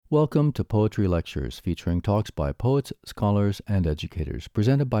Welcome to Poetry Lectures, featuring talks by poets, scholars, and educators,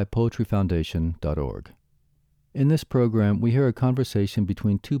 presented by poetryfoundation.org. In this program, we hear a conversation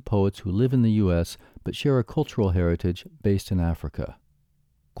between two poets who live in the U.S. but share a cultural heritage based in Africa.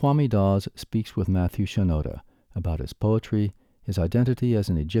 Kwame Dawes speaks with Matthew Shinoda about his poetry, his identity as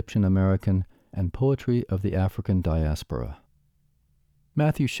an Egyptian American, and poetry of the African diaspora.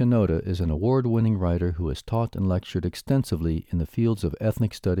 Matthew Shinoda is an award-winning writer who has taught and lectured extensively in the fields of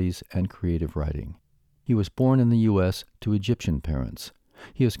ethnic studies and creative writing. He was born in the U.S. to Egyptian parents.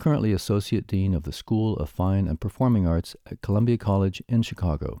 He is currently Associate Dean of the School of Fine and Performing Arts at Columbia College in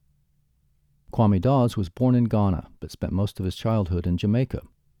Chicago. Kwame Dawes was born in Ghana, but spent most of his childhood in Jamaica,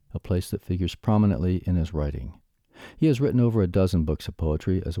 a place that figures prominently in his writing. He has written over a dozen books of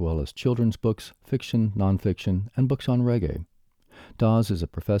poetry, as well as children's books, fiction, nonfiction, and books on reggae. Dawes is a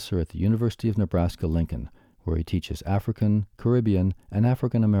professor at the University of Nebraska-Lincoln, where he teaches African, Caribbean, and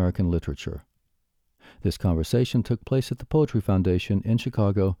African American literature. This conversation took place at the Poetry Foundation in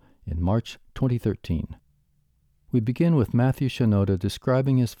Chicago in March 2013. We begin with Matthew Shinoda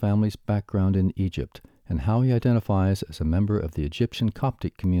describing his family's background in Egypt and how he identifies as a member of the Egyptian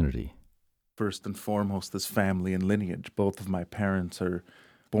Coptic community. First and foremost is family and lineage. Both of my parents are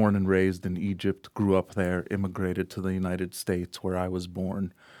born and raised in Egypt, grew up there, immigrated to the United States where I was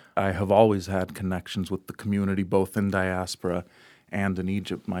born. I have always had connections with the community, both in diaspora and in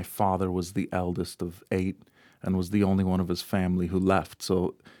Egypt. My father was the eldest of 8 and was the only one of his family who left.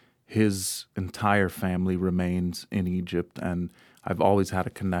 So his entire family remains in Egypt, and I've always had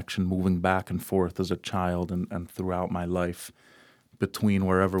a connection moving back and forth as a child and throughout my life between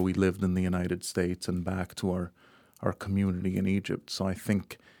wherever we lived in the United States and back to our community in Egypt. So I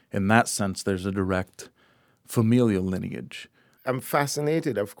think in that sense there's a direct familial lineage. I'm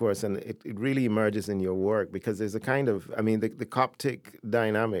fascinated, of course, and it really emerges in your work because there's a kind of, the Coptic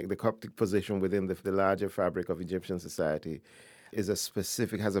dynamic, the Coptic position within the larger fabric of Egyptian society has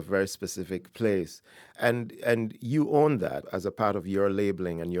a very specific place. And you own that as a part of your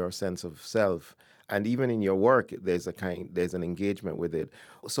labeling and your sense of self. And even in your work, there's an engagement with it.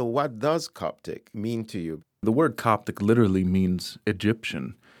 So what does Coptic mean to you? The word Coptic literally means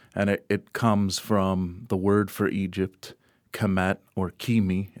Egyptian, and it comes from the word for Egypt, Kemet, or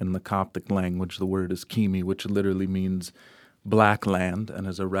Kimi in the Coptic language. The word is Kimi, which literally means black land and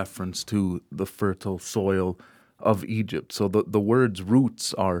is a reference to the fertile soil of Egypt. So the word's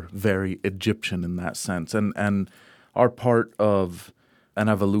roots are very Egyptian in that sense and are part of an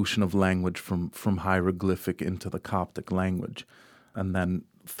evolution of language from hieroglyphic into the Coptic language, and then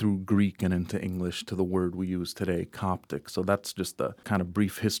through Greek and into English to the word we use today, Coptic. So that's just a kind of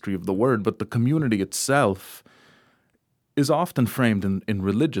brief history of the word. But the community itself is often framed in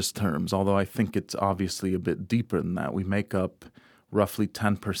religious terms, although I think it's obviously a bit deeper than that. We make up roughly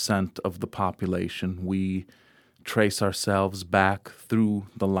 10% of the population. We trace ourselves back through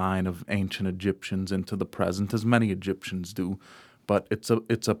the line of ancient Egyptians into the present, as many Egyptians do. But it's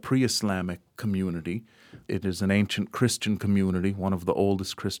a pre-Islamic community. It is an ancient Christian community, one of the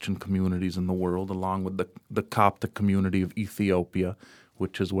oldest Christian communities in the world, along with the Coptic community of Ethiopia,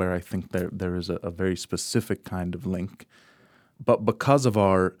 which is where I think there is a very specific kind of link. But because of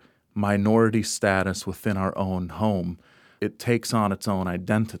our minority status within our own home, it takes on its own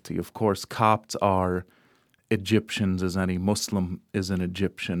identity. Of course, Copts are Egyptians as any Muslim is an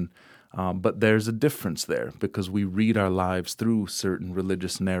Egyptian. But there's a difference there because we read our lives through certain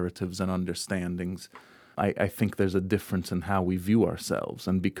religious narratives and understandings. I think there's a difference in how we view ourselves.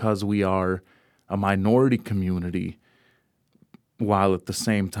 And because we are a minority community, while at the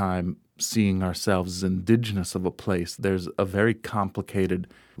same time seeing ourselves as indigenous of a place, there's a very complicated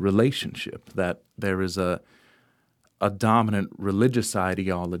relationship that there is a dominant religious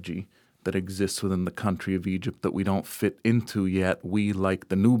ideology that exists within the country of Egypt that we don't fit into yet. We, like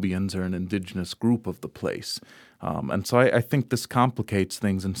the Nubians, are an indigenous group of the place. And so I think this complicates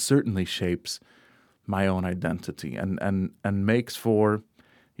things and certainly shapes my own identity and makes for,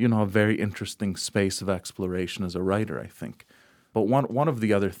 a very interesting space of exploration as a writer, I think. But one of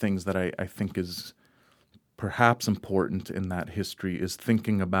the other things that I think is perhaps important in that history is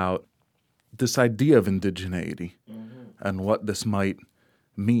thinking about this idea of indigeneity and what this might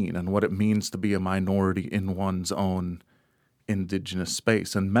mean and what it means to be a minority in one's own indigenous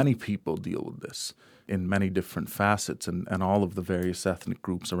space. And many people deal with this in many different facets, and all of the various ethnic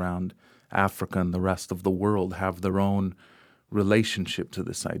groups around Africa and the rest of the world have their own relationship to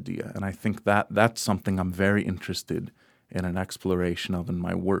this idea. And I think that's something I'm very interested in an exploration of in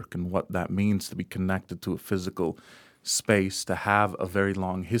my work, and what that means to be connected to a physical space, to have a very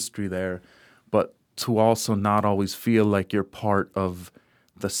long history there, but to also not always feel like you're part of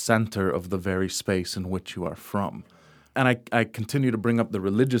the center of the very space in which you are from. And I continue to bring up the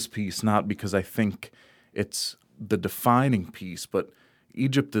religious piece, not because I think it's the defining piece, but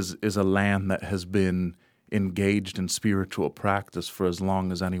Egypt is a land that has been engaged in spiritual practice for as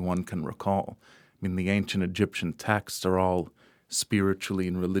long as anyone can recall. I mean, the ancient Egyptian texts are all spiritually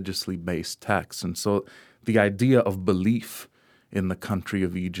and religiously based texts. And so the idea of belief in the country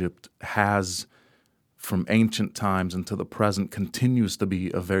of Egypt has, from ancient times into the present, continues to be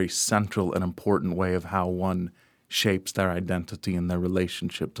a very central and important way of how one shapes their identity and their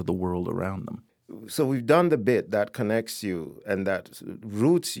relationship to the world around them. So we've done the bit that connects you and that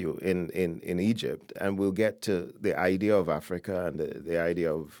roots you in Egypt, and we'll get to the idea of Africa and the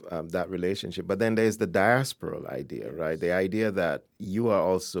idea of that relationship. But then there's the diasporal idea, right? The idea that you are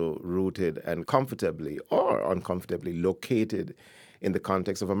also rooted and comfortably or uncomfortably located in the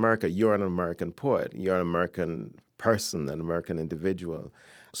context of America. You're an American poet. You're an American person, an American individual.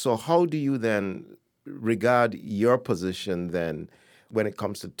 So how do you then regard your position then when it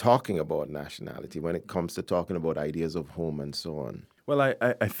comes to talking about nationality, when it comes to talking about ideas of home and so on? Well,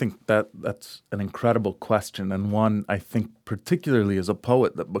 I think that's an incredible question, and one I think particularly as a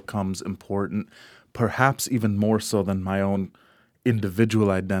poet that becomes important, perhaps even more so than my own individual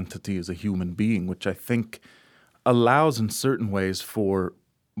identity as a human being, which I think allows in certain ways for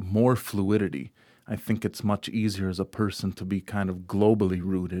more fluidity. I think it's much easier as a person to be kind of globally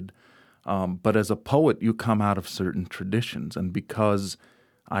rooted. But as a poet, you come out of certain traditions. And because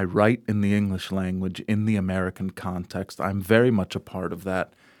I write in the English language, in the American context, I'm very much a part of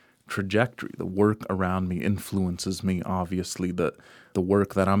that trajectory. The work around me influences me, obviously. The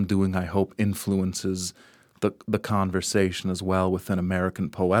work that I'm doing, I hope, influences the conversation as well within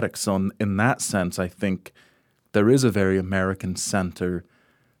American poetics. So in that sense, I think there is a very American center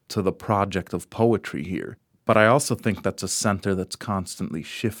to the project of poetry here. But I also think that's a center that's constantly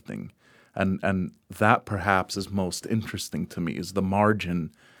shifting. And that perhaps is most interesting to me, is the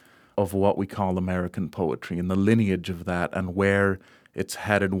margin of what we call American poetry and the lineage of that and where it's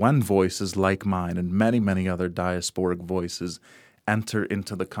headed when voices like mine and many, many other diasporic voices enter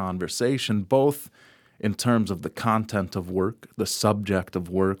into the conversation, both in terms of the content of work, the subject of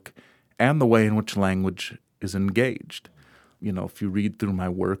work, and the way in which language is engaged. You know, if you read through my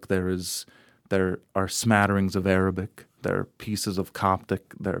work, there are smatterings of Arabic, there are pieces of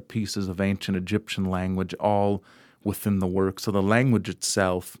Coptic, there are pieces of ancient Egyptian language, all within the work. So the language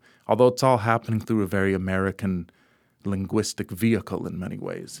itself, although it's all happening through a very American linguistic vehicle in many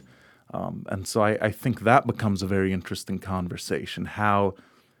ways. And so I think that becomes a very interesting conversation, how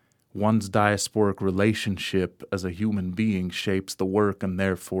one's diasporic relationship as a human being shapes the work and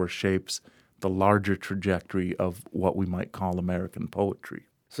therefore shapes the larger trajectory of what we might call American poetry.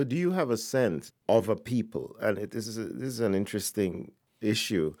 So do you have a sense of a people? And this is an interesting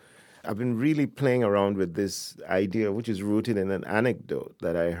issue. I've been really playing around with this idea, which is rooted in an anecdote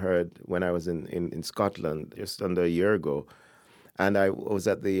that I heard when I was in Scotland just under a year ago. And I was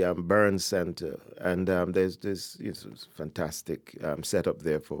at the Burns Center, and there's this fantastic setup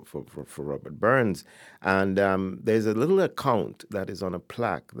there for Robert Burns. And there's a little account that is on a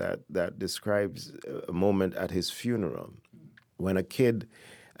plaque that describes a moment at his funeral when a kid,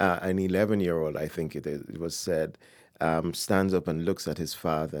 an 11-year-old, I think it was said, stands up and looks at his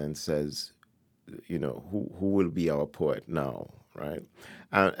father and says, you know, who will be our poet now, right?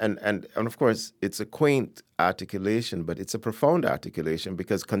 And of course, it's a quaint articulation, but it's a profound articulation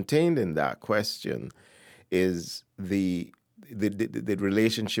because contained in that question is the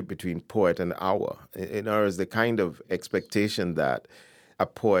relationship between poet and our. In other words, the kind of expectation that a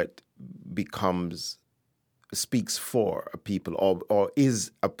poet speaks for a people or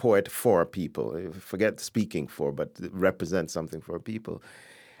is a poet for a people. Forget speaking for, but represents something for a people.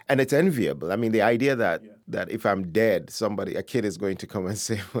 And it's enviable. I mean, the idea that if I'm dead, a kid is going to come and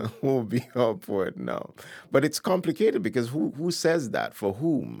say, well, who will be our poet now? But it's complicated because who says that? For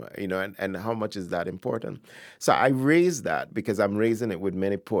whom? You know, and how much is that important? So I raise that because I'm raising it with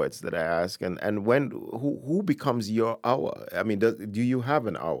many poets that I ask. And who becomes your hour? I mean, do you have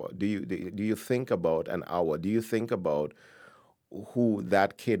an hour? Do you think about an hour? Do you think about who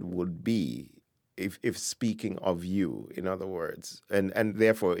that kid would be? If speaking of you, in other words, and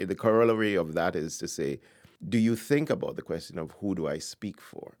therefore the corollary of that is to say, do you think about the question of who do I speak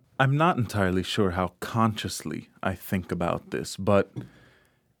for? I'm not entirely sure how consciously I think about this, but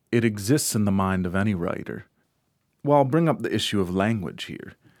it exists in the mind of any writer. Well, I'll bring up the issue of language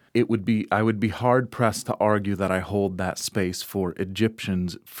here. I would be hard-pressed to argue that I hold that space for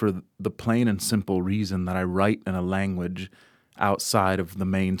Egyptians for the plain and simple reason that I write in a language outside of the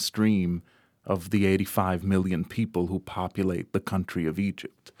mainstream of the 85 million people who populate the country of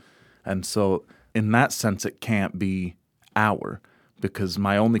Egypt. And so in that sense, it can't be our, because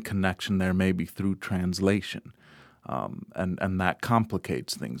my only connection there may be through translation. And that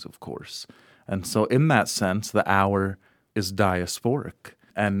complicates things, of course. And so in that sense, the our is diasporic.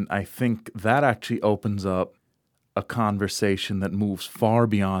 And I think that actually opens up a conversation that moves far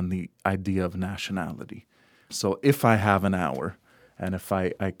beyond the idea of nationality. So if I have an our, and if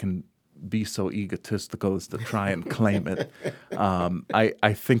I can be so egotistical as to try and claim it,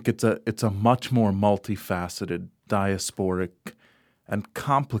 I think it's a much more multifaceted, diasporic, and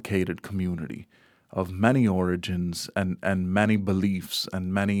complicated community of many origins and many beliefs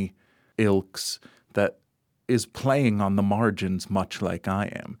and many ilks that is playing on the margins much like I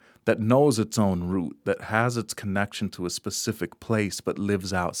am, that knows its own root, that has its connection to a specific place but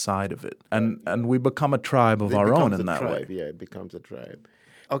lives outside of it. And we become a tribe of our own in that way. Yeah, it becomes a tribe.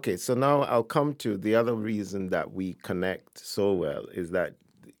 Okay, so now I'll come to the other reason that we connect so well is that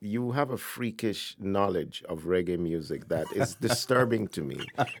you have a freakish knowledge of reggae music that is disturbing to me.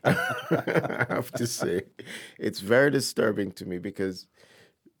 I have to say. It's very disturbing to me because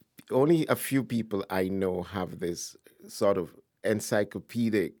only a few people I know have this sort of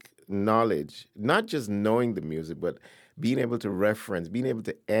encyclopedic knowledge, not just knowing the music, but being able to reference, being able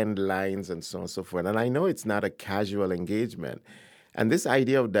to end lines and so on and so forth. And I know it's not a casual engagement. And this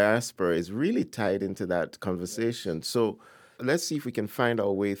idea of diaspora is really tied into that conversation. So let's see if we can find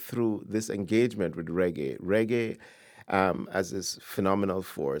our way through this engagement with reggae. Reggae as this phenomenal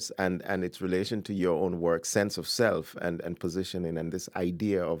force and its relation to your own work, sense of self and positioning, and this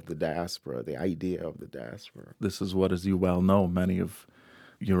idea of the diaspora, the idea of the diaspora. This is what, as you well know, many of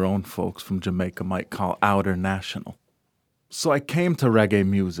your own folks from Jamaica might call outer national. So I came to reggae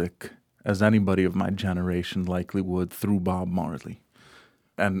music, as anybody of my generation likely would, through Bob Marley.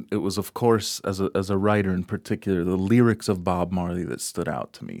 And it was, of course, as a writer in particular, the lyrics of Bob Marley that stood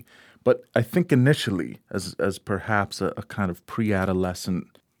out to me. But I think initially, as perhaps a kind of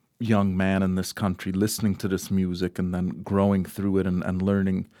pre-adolescent young man in this country, listening to this music and then growing through it and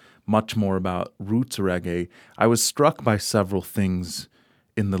learning much more about roots reggae, I was struck by several things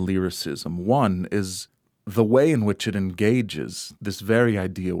in the lyricism. One is the way in which it engages this very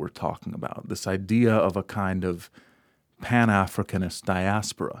idea we're talking about, this idea of a kind of Pan-Africanist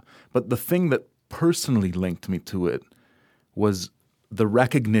diaspora. But the thing that personally linked me to it was the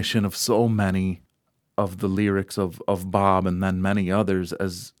recognition of so many of the lyrics of Bob and then many others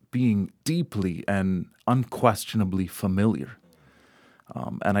as being deeply and unquestionably familiar.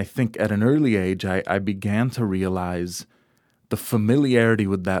 And I think at an early age, I began to realize the familiarity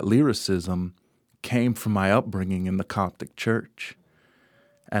with that lyricism came from my upbringing in the Coptic Church.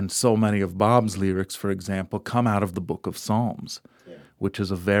 And so many of Bob's lyrics, for example, come out of the Book of Psalms, which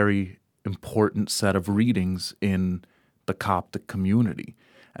is a very important set of readings in the Coptic community.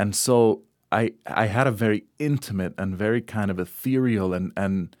 And so I had a very intimate and very kind of ethereal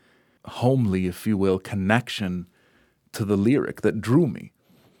and homely, if you will, connection to the lyric that drew me.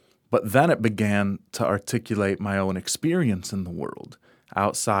 But then it began to articulate my own experience in the world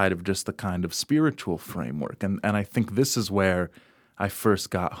outside of just the kind of spiritual framework. And I think this is where I first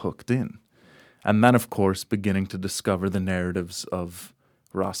got hooked in. And then, of course, beginning to discover the narratives of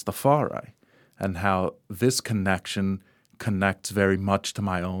Rastafari and how this connection connects very much to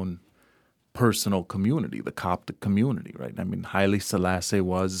my own personal community, the Coptic community, right? I mean, Haile Selassie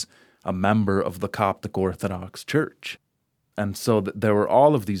was a member of the Coptic Orthodox Church. And so there were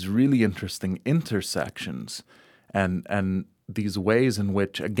all of these really interesting intersections and these ways in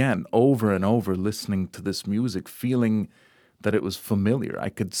which, again, over and over, listening to this music, feeling that it was familiar. I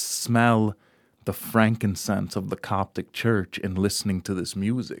could smell the frankincense of the Coptic Church in listening to this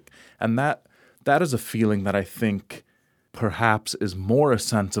music. And that is a feeling that I think perhaps is more a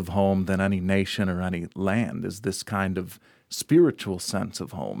sense of home than any nation or any land, is this kind of spiritual sense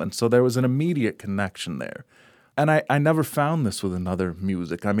of home. And so there was an immediate connection there. And I never found this with another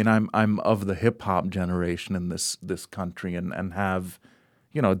music. I mean, I'm of the hip-hop generation in this country and have,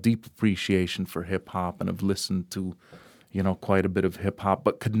 deep appreciation for hip-hop and have listened to, quite a bit of hip-hop,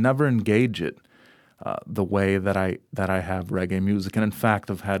 but could never engage it the way that I have reggae music. And in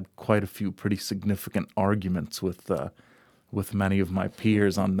fact, I've had quite a few pretty significant arguments with many of my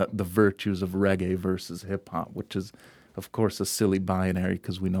peers on the virtues of reggae versus hip-hop, which is, of course, a silly binary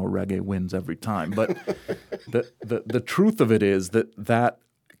because we know reggae wins every time. But the truth of it is that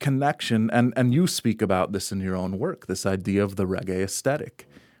connection, and you speak about this in your own work, this idea of the reggae aesthetic,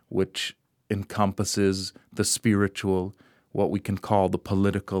 which encompasses the spiritual, what we can call the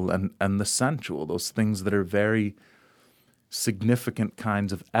political, and the sensual, those things that are very significant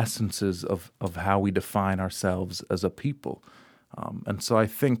kinds of essences of how we define ourselves as a people. And so I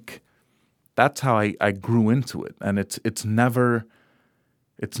think that's how I grew into it. And it's never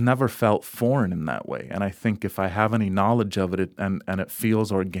felt foreign in that way. And I think if I have any knowledge of it and it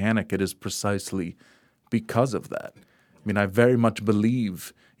feels organic, it is precisely because of that. I mean, I very much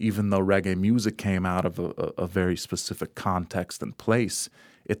believe, even though reggae music came out of a very specific context and place,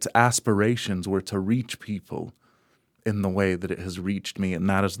 its aspirations were to reach people in the way that it has reached me, and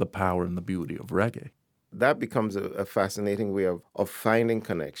that is the power and the beauty of reggae. That becomes a fascinating way of finding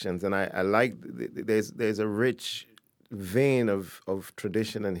connections. And I like, there's a rich vein of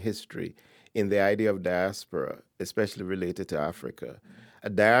tradition and history in the idea of diaspora, especially related to Africa. A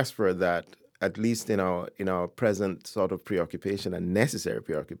diaspora that, at least in our present sort of preoccupation and necessary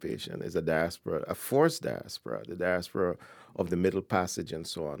preoccupation, is a diaspora, a forced diaspora, the diaspora of the Middle Passage and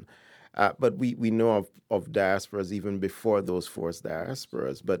so on. But we know of diasporas even before those forced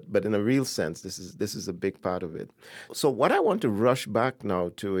diasporas. But in a real sense, this is a big part of it. So what I want to rush back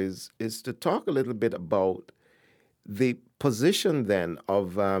now to is to talk a little bit about the position then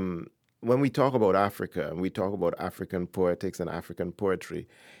of when we talk about Africa and we talk about African poetics and African poetry,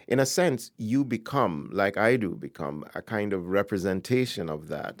 in a sense, you become, like I do become, a kind of representation of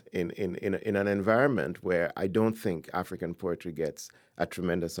that in an environment where I don't think African poetry gets a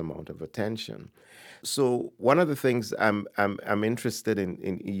tremendous amount of attention. So one of the things I'm interested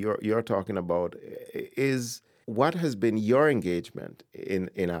in you're talking about is what has been your engagement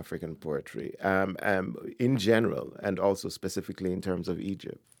in African poetry in general, and also specifically in terms of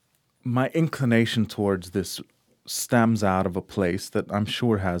Egypt? My inclination towards this stems out of a place that I'm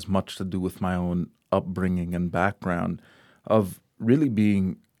sure has much to do with my own upbringing and background of really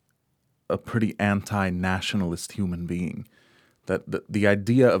being a pretty anti-nationalist human being. That the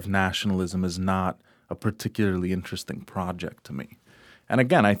idea of nationalism is not a particularly interesting project to me. And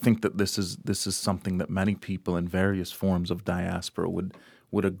again, I think that this is something that many people in various forms of diaspora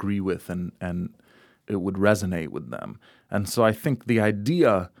would agree with, and it would resonate with them. And so I think the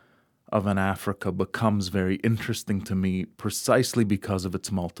idea of an Africa becomes very interesting to me precisely because of its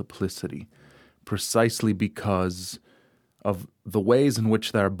multiplicity, precisely because of the ways in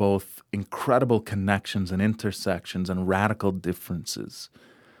which there are both incredible connections and intersections and radical differences,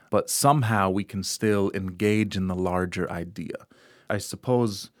 but somehow we can still engage in the larger idea. I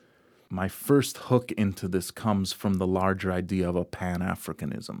suppose my first hook into this comes from the larger idea of a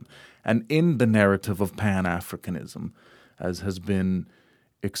Pan-Africanism. And in the narrative of Pan-Africanism, as has been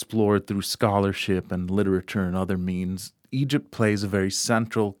explored through scholarship and literature and other means, Egypt plays a very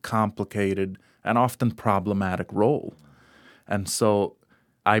central, complicated, and often problematic role. And so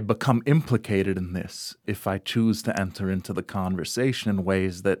I become implicated in this if I choose to enter into the conversation in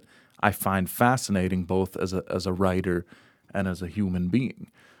ways that I find fascinating, both as a writer and as a human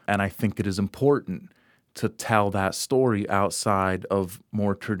being. And I think it is important to tell that story outside of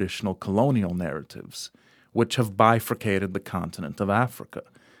more traditional colonial narratives, which have bifurcated the continent of Africa.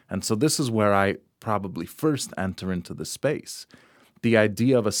 And so this is where I probably first enter into the space. The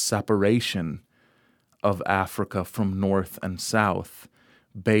idea of a separation of Africa from North and South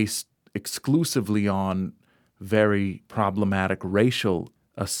based exclusively on very problematic racial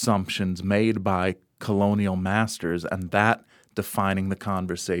assumptions made by colonial masters, and that defining the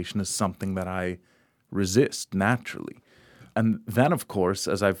conversation is something that I resist naturally. And then, of course,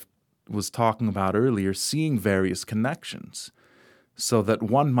 as I was talking about earlier, seeing various connections so that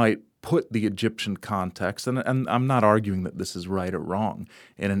one might put the Egyptian context, and I'm not arguing that this is right or wrong,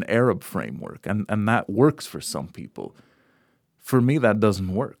 in an Arab framework, and that works for some people. For me, that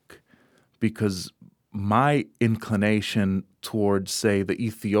doesn't work, because my inclination towards, say, the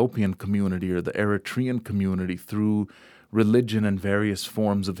Ethiopian community or the Eritrean community through religion and various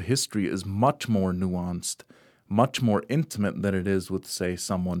forms of history is much more nuanced, much more intimate than it is with, say,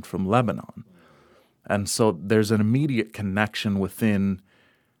 someone from Lebanon. And so there's an immediate connection within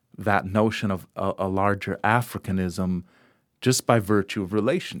that notion of a larger Africanism just by virtue of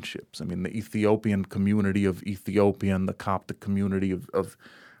relationships. I mean, the Ethiopian community of Ethiopia and the Coptic community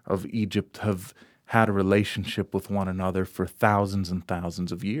of Egypt have had a relationship with one another for thousands and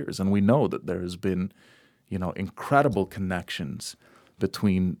thousands of years. And we know that there has been, incredible connections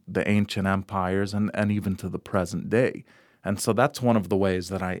between the ancient empires and even to the present day. And so that's one of the ways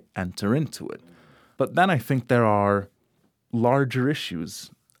that I enter into it. But then I think there are larger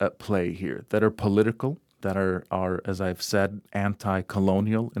issues at play here that are political, that are, as I've said,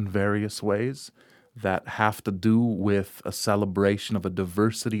 anti-colonial in various ways, that have to do with a celebration of a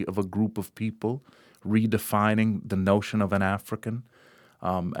diversity of a group of people, redefining the notion of an African,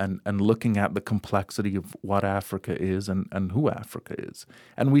 and looking at the complexity of what Africa is and who Africa is.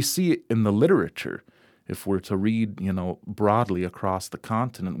 And we see it in the literature. If we're to read, broadly across the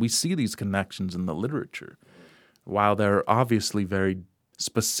continent, we see these connections in the literature. While there are obviously very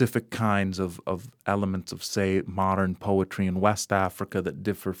specific kinds of elements of, say, modern poetry in West Africa that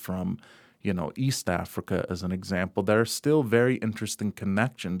differ from, East Africa, as an example, there are still very interesting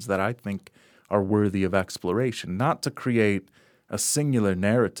connections that I think are worthy of exploration, not to create a singular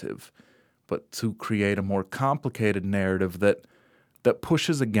narrative, but to create a more complicated narrative that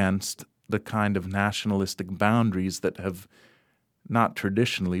pushes against the kind of nationalistic boundaries that have not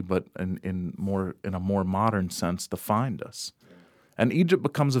traditionally, but in a more modern sense, defined us. And Egypt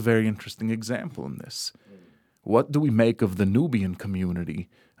becomes a very interesting example in this. What do we make of the Nubian community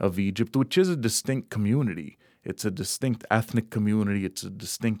of Egypt, which is a distinct community? It's a distinct ethnic community. It's a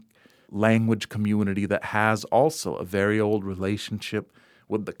distinct language community that has also a very old relationship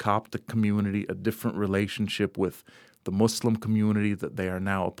with the Coptic community, a different relationship with the Muslim community that they are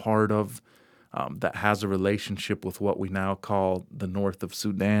now a part of, that has a relationship with what we now call the north of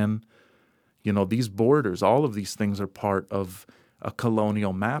Sudan. These borders, all of these things are part of a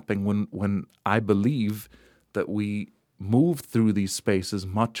colonial mapping when I believe that we move through these spaces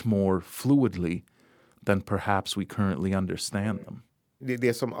much more fluidly than perhaps we currently understand them. There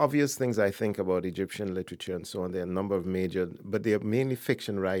are some obvious things I think about Egyptian literature and so on. There are a number of major, but they are mainly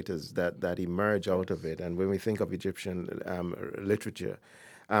fiction writers that emerge out of it. And when we think of Egyptian literature,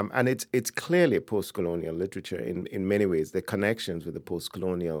 and it's clearly post-colonial literature in many ways. The connections with the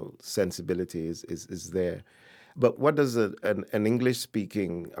post-colonial sensibility is there. But what does an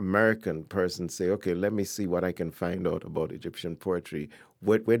English-speaking American person say? Okay, let me see what I can find out about Egyptian poetry.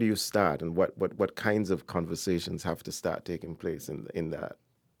 Where do you start, and what kinds of conversations have to start taking place in that?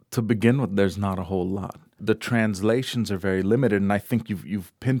 To begin with, there's not a whole lot. The translations are very limited, and I think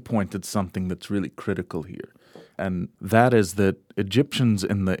you've pinpointed something that's really critical here, and that is that Egyptians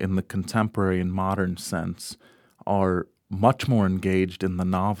in the contemporary and modern sense are much more engaged in the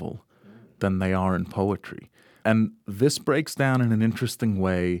novel than they are in poetry. And this breaks down in an interesting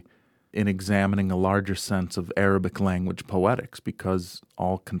way in examining a larger sense of Arabic language poetics, because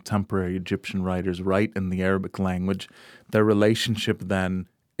all contemporary Egyptian writers write in the Arabic language. Their relationship then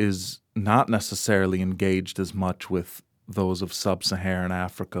is not necessarily engaged as much with those of sub-Saharan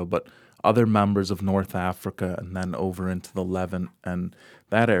Africa, but other members of North Africa and then over into the Levant and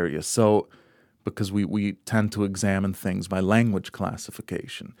that area. So because we tend to examine things by language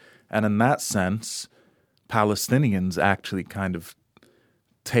classification. And in that sense, Palestinians actually kind of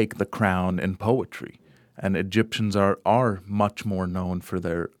take the crown in poetry, and Egyptians are much more known for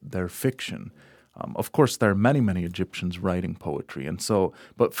their fiction. Of course, there are many Egyptians writing poetry, and so,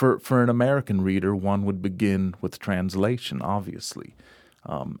 but for an American reader, one would begin with translation, obviously.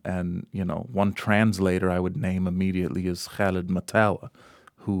 And one translator I would name immediately is Khaled Matawa,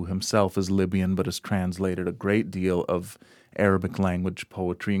 who himself is Libyan but has translated a great deal of Arabic language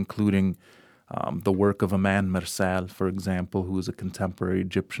poetry, including the work of Aman Mersal, for example, who is a contemporary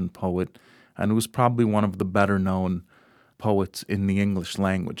Egyptian poet and who's probably one of the better-known poets in the English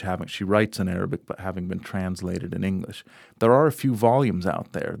language. She writes in Arabic, but having been translated in English. There are a few volumes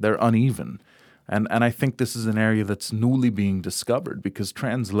out there. They're uneven. And I think this is an area that's newly being discovered, because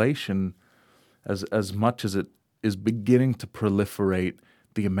translation, as much as it is beginning to proliferate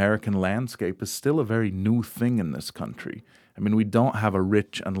the American landscape, is still a very new thing in this country. I mean, we don't have a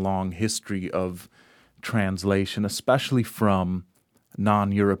rich and long history of translation, especially from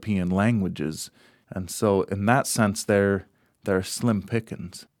non-European languages. And so in that sense, there are slim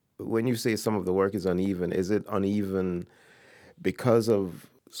pickings. When you say some of the work is uneven, is it uneven because of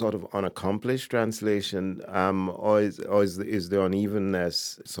sort of unaccomplished translation, or is the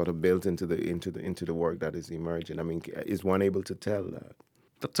unevenness sort of built into the work that is emerging? I mean, is one able to tell that?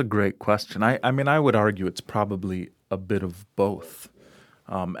 That's a great question. I mean, I would argue it's probably a bit of both.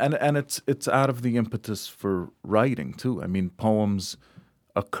 And it's out of the impetus for writing, too. I mean, poems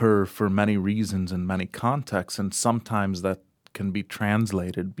occur for many reasons in many contexts, and sometimes that can be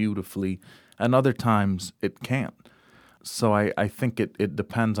translated beautifully, and other times it can't. So I think it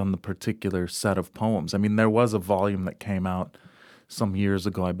depends on the particular set of poems. I mean, there was a volume that came out some years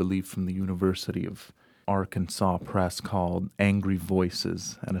ago, I believe, from the University of Arkansas Press called Angry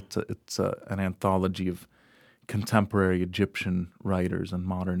Voices, and it's an anthology of contemporary Egyptian writers and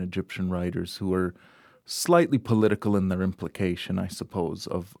modern Egyptian writers who are slightly political in their implication, I suppose,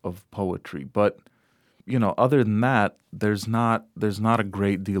 of poetry. But, other than that, there's not a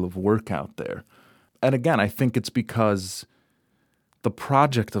great deal of work out there. And again, I think it's because the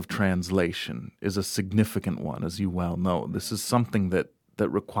project of translation is a significant one, as you well know. This is something that that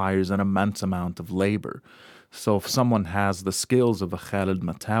requires an immense amount of labor. So if someone has the skills of a Khalid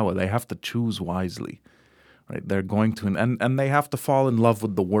Matawa, they have to choose wisely. Right? They're going to, and they have to fall in love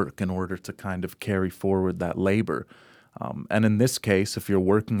with the work in order to kind of carry forward that labor. And in this case, if you're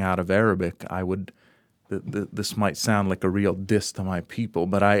working out of Arabic, this might sound like a real diss to my people,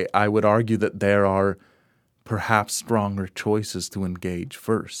 but I would argue that there are perhaps stronger choices to engage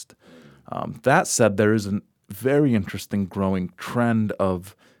first. That said, there is a very interesting growing trend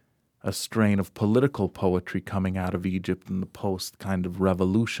of a strain of political poetry coming out of Egypt in the post kind of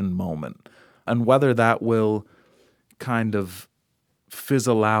revolution moment. And whether that will kind of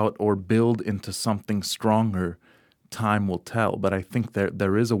fizzle out or build into something stronger, time will tell. But I think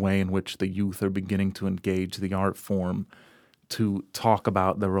there is a way in which the youth are beginning to engage the art form to talk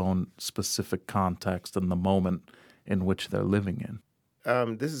about their own specific context and the moment in which they're living in.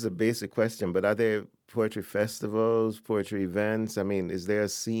 This is a basic question, but are there poetry festivals, poetry events? I mean, is there a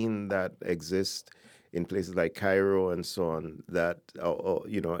scene that exists in places like Cairo and so on that,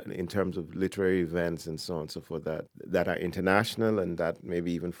 in terms of literary events and so on and so forth, that are international and that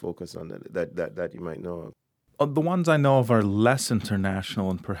maybe even focus on that you might know of? The ones I know of are less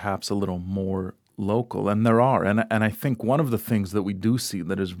international and perhaps a little more local, and there are. And I think one of the things that we do see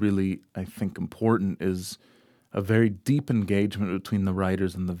that is really, I think, important is a very deep engagement between the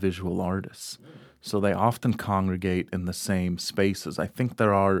writers and the visual artists. So they often congregate in the same spaces. I think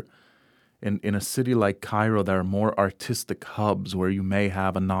there are, in a city like Cairo, there are more artistic hubs where you may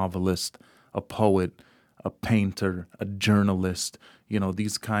have a novelist, a poet, a painter, a journalist,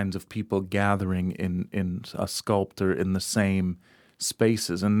 these kinds of people gathering in a sculptor in the same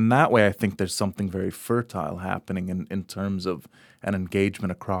spaces. And in that way, I think there's something very fertile happening in terms of an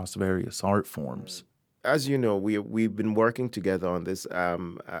engagement across various art forms. As you know, we've been working together on this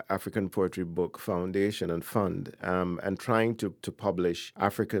African Poetry Book Foundation and Fund, and trying to publish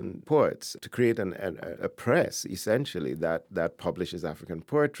African poets, to create a press essentially that publishes African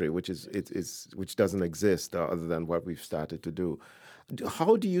poetry, which doesn't exist other than what we've started to do.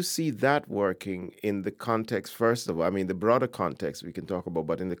 How do you see that working in the context? First of all, I mean, the broader context we can talk about,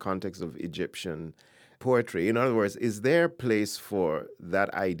 but in the context of Egyptian poetry. In other words, is there a place for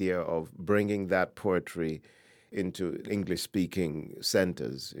that idea of bringing that poetry into English-speaking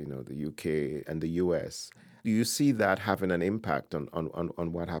centers, the UK and the US? Do you see that having an impact on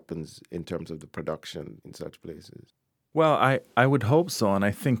what happens in terms of the production in such places? Well, I would hope so, and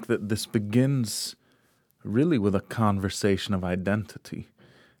I think that this begins really with a conversation of identity.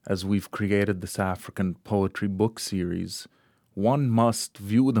 As we've created this African poetry book series, one must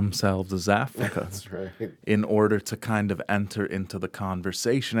view themselves as Africa. That's right. In order to kind of enter into the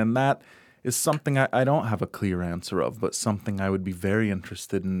conversation. And that is something I don't have a clear answer of, but something I would be very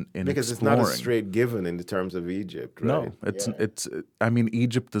interested in because exploring. It's not a straight given in the terms of Egypt, right? No,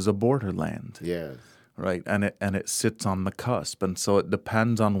 Egypt is a borderland. Yes. Right, and it sits on the cusp, and so it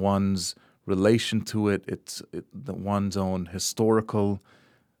depends on one's relation to it. It's one's own historical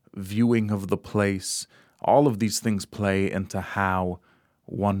viewing of the place. All of these things play into how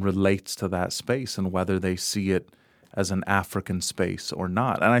one relates to that space and whether they see it as an African space or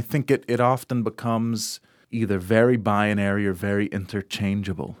not. And I think it often becomes either very binary or very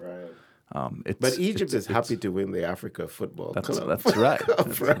interchangeable. Right. But Egypt is happy to win the Africa Football Club. That's right.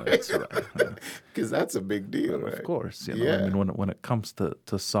 That's right. Because that's a big deal, right? Of course. Yeah. I mean, when it comes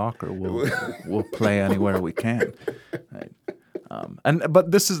to soccer, we'll play anywhere we can. Right?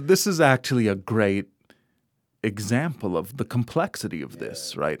 But this is actually a great example of the complexity of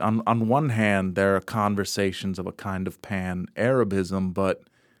this, right? On one hand, there are conversations of a kind of pan-Arabism, but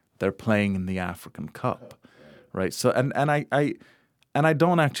they're playing in the African Cup, right? So, and I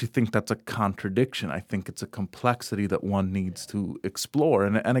don't actually think that's a contradiction. I think it's a complexity that one needs to explore.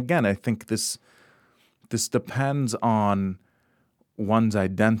 And again, I think this depends on one's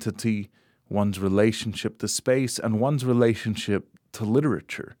identity, one's relationship to space, and one's relationship to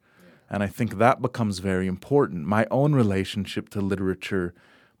literature. And I think that becomes very important. My own relationship to literature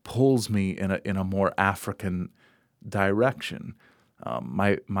pulls me in a more African direction.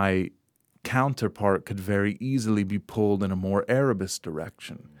 My counterpart could very easily be pulled in a more Arabist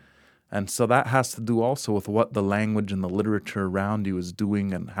direction. And so that has to do also with what the language and the literature around you is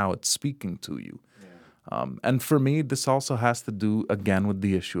doing and how it's speaking to you. And for me, this also has to do, again, with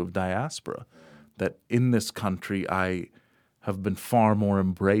the issue of diaspora, that in this country I have been far more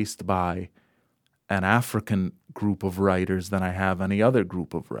embraced by an African group of writers than I have any other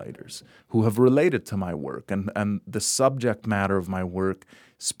group of writers who have related to my work. And the subject matter of my work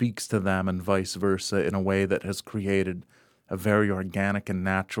speaks to them and vice versa in a way that has created a very organic and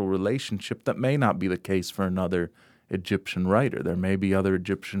natural relationship that may not be the case for another Egyptian writer. There may be other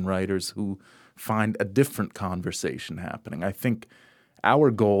Egyptian writers who find a different conversation happening. I think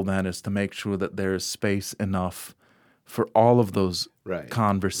our goal then is to make sure that there is space enough for all of those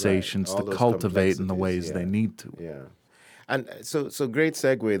conversations All to those cultivate in the ways complexities, they need to. Yeah. And so great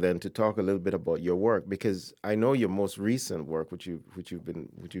segue then to talk a little bit about your work, because I know your most recent work, which you've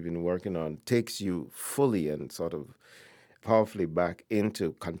been working on, takes you fully and sort of powerfully back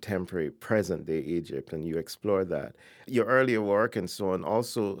into contemporary present day Egypt, and you explore that. Your earlier work and so on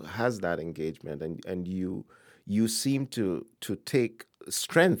also has that engagement, and you seem to take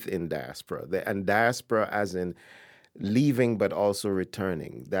strength in diaspora, and diaspora as in leaving but also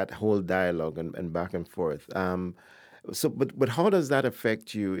returning, that whole dialogue and back and forth. But how does that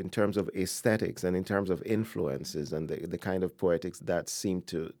affect you in terms of aesthetics and in terms of influences and the kind of poetics that seem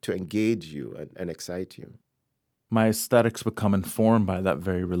to engage you and excite you? My aesthetics become informed by that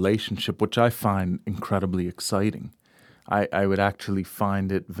very relationship, which I find incredibly exciting. I would actually find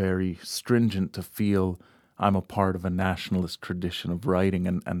it very stringent to feel I'm a part of a nationalist tradition of writing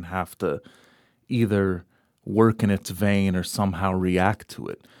and have to either work in its vein or somehow react to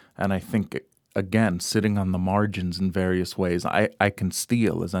it. And I think, again, sitting on the margins in various ways, I can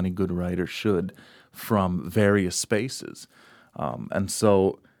steal, as any good writer should, from various spaces. And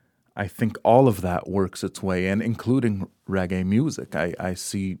so I think all of that works its way in, including reggae music. I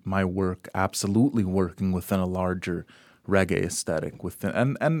see my work absolutely working within a larger reggae aesthetic,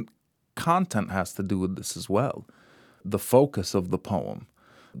 and content has to do with this as well. The focus of the poem,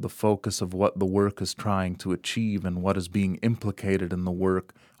 the focus of what the work is trying to achieve and what is being implicated in the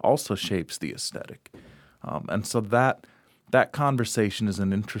work also shapes the aesthetic. And so that conversation is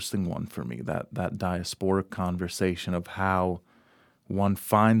an interesting one for me, that diasporic conversation of how one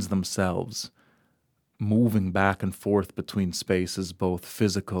finds themselves moving back and forth between spaces, both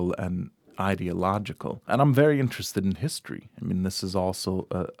physical and ideological. And I'm very interested in history. I mean, this is also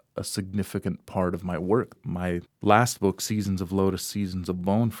a significant part of my work. My last book, Seasons of Lotus, Seasons of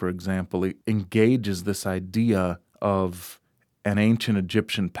Bone, for example, it engages this idea of an ancient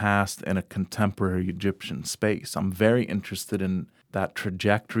Egyptian past in a contemporary Egyptian space. I'm very interested in that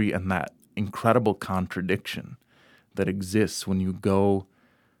trajectory and that incredible contradiction that exists when you go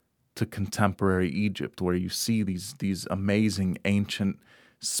to contemporary Egypt, where you see these amazing ancient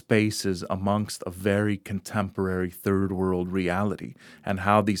spaces amongst a very contemporary third world reality, and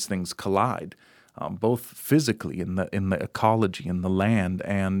how these things collide, both physically in the ecology, in the land,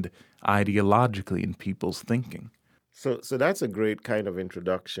 and ideologically in people's thinking. So that's a great kind of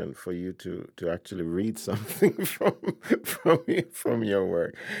introduction for you to actually read something from your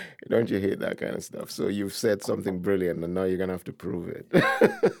work. Don't you hate that kind of stuff? So you've said something brilliant, and now you're gonna have to prove it.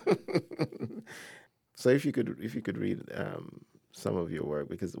 So if you could read some of your work,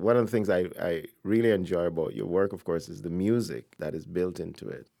 because one of the things I really enjoy about your work, of course, is the music that is built into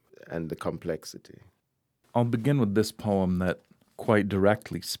it and the complexity. I'll begin with this poem that quite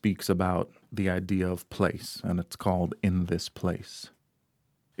directly speaks about the idea of place, and it's called In This Place.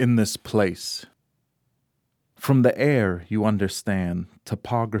 In this place. From the air, you understand,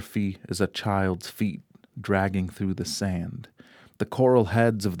 topography is a child's feet dragging through the sand, the coral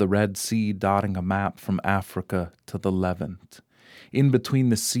heads of the Red Sea dotting a map from Africa to the Levant. In between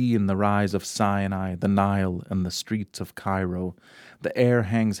the sea and the rise of Sinai, the Nile and the streets of Cairo, the air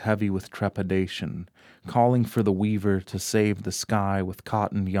hangs heavy with trepidation, calling for the weaver to save the sky with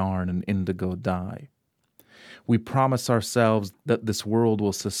cotton yarn and indigo dye. We promise ourselves that this world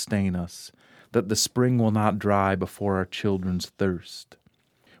will sustain us, that the spring will not dry before our children's thirst.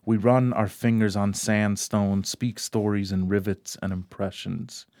 We run our fingers on sandstone, speak stories in rivets and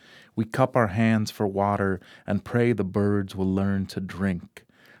impressions. We cup our hands for water and pray the birds will learn to drink.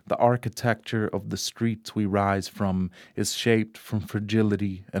 The architecture of the streets we rise from is shaped from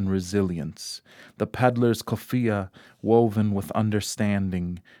fragility and resilience. The peddler's kofia, woven with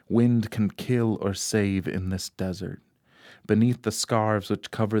understanding, wind can kill or save in this desert. Beneath the scarves which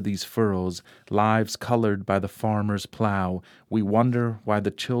cover these furrows, lives colored by the farmer's plow, we wonder why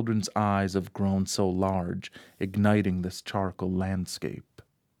the children's eyes have grown so large, igniting this charcoal landscape.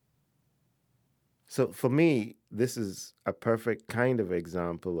 So for me, this is a perfect kind of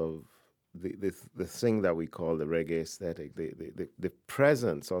example of the thing that we call the reggae aesthetic, the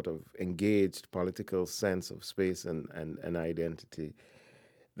present sort of engaged political sense of space and identity,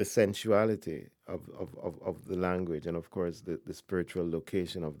 the sensuality of the language, and of course the spiritual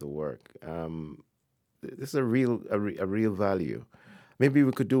location of the work. This is a real value. Maybe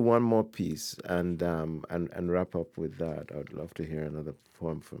we could do one more piece and wrap up with that. I'd love to hear another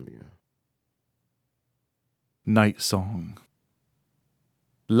poem from you. Night Song.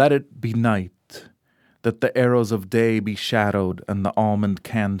 Let it be night, that the arrows of day be shadowed and the almond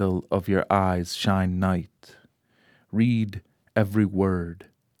candle of your eyes shine night. Read every word,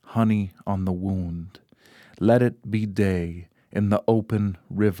 honey on the wound. Let it be day in the open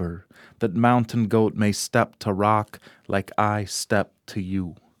river, that mountain goat may step to rock like I step to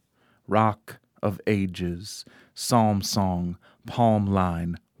you. Rock of ages, psalm song, palm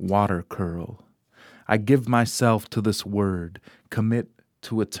line, water curl. I give myself to this word, commit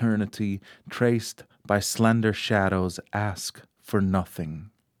to eternity, traced by slender shadows, ask for nothing.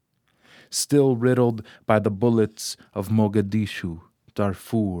 Still riddled by the bullets of Mogadishu,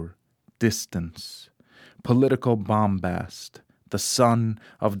 Darfur, distance. Political bombast, the son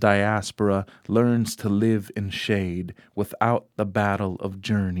of diaspora learns to live in shade without the battle of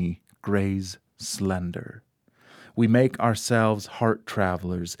journey, graze slender. We make ourselves heart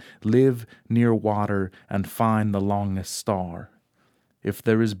travelers, live near water and find the longest star. If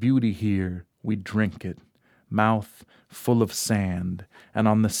there is beauty here, we drink it, mouth full of sand, and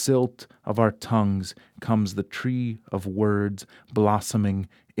on the silt of our tongues comes the tree of words blossoming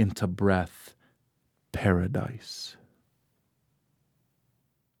into breath. Paradise.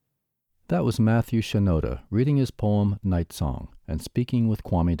 That was Matthew Shinoda reading his poem Night Song and speaking with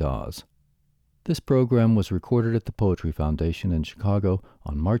Kwame Dawes. This program was recorded at the Poetry Foundation in Chicago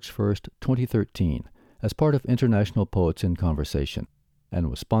on March 1st, 2013, as part of International Poets in Conversation, and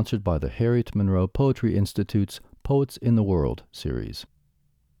was sponsored by the Harriet Monroe Poetry Institute's Poets in the World series.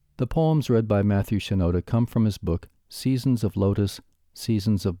 The poems read by Matthew Shinoda come from his book Seasons of Lotus,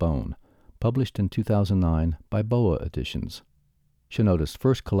 Seasons of Bone, published in 2009 by Boa Editions. Shinoda's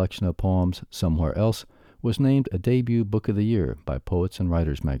first collection of poems, Somewhere Else, was named a debut Book of the Year by Poets and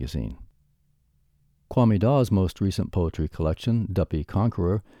Writers magazine. Kwame Dawes' most recent poetry collection, Duppy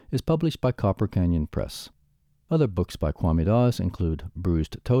Conqueror, is published by Copper Canyon Press. Other books by Kwame Dawes include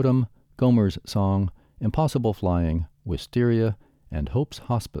Bruised Totem, Gomer's Song, Impossible Flying, Wisteria, and Hope's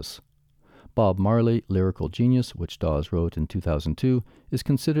Hospice. Bob Marley, Lyrical Genius, which Dawes wrote in 2002, is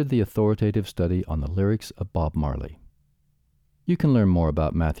considered the authoritative study on the lyrics of Bob Marley. You can learn more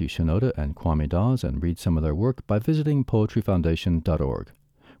about Matthew Shinoda and Kwame Dawes and read some of their work by visiting poetryfoundation.org,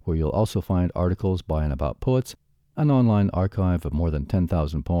 where you'll also find articles by and about poets, an online archive of more than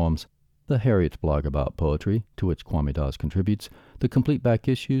 10,000 poems, the Harriet blog about poetry, to which Kwame Dawes contributes, the complete back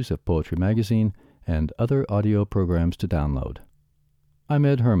issues of Poetry Magazine, and other audio programs to download. I'm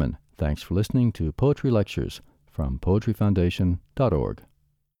Ed Herman. Thanks for listening to Poetry Lectures from poetryfoundation.org.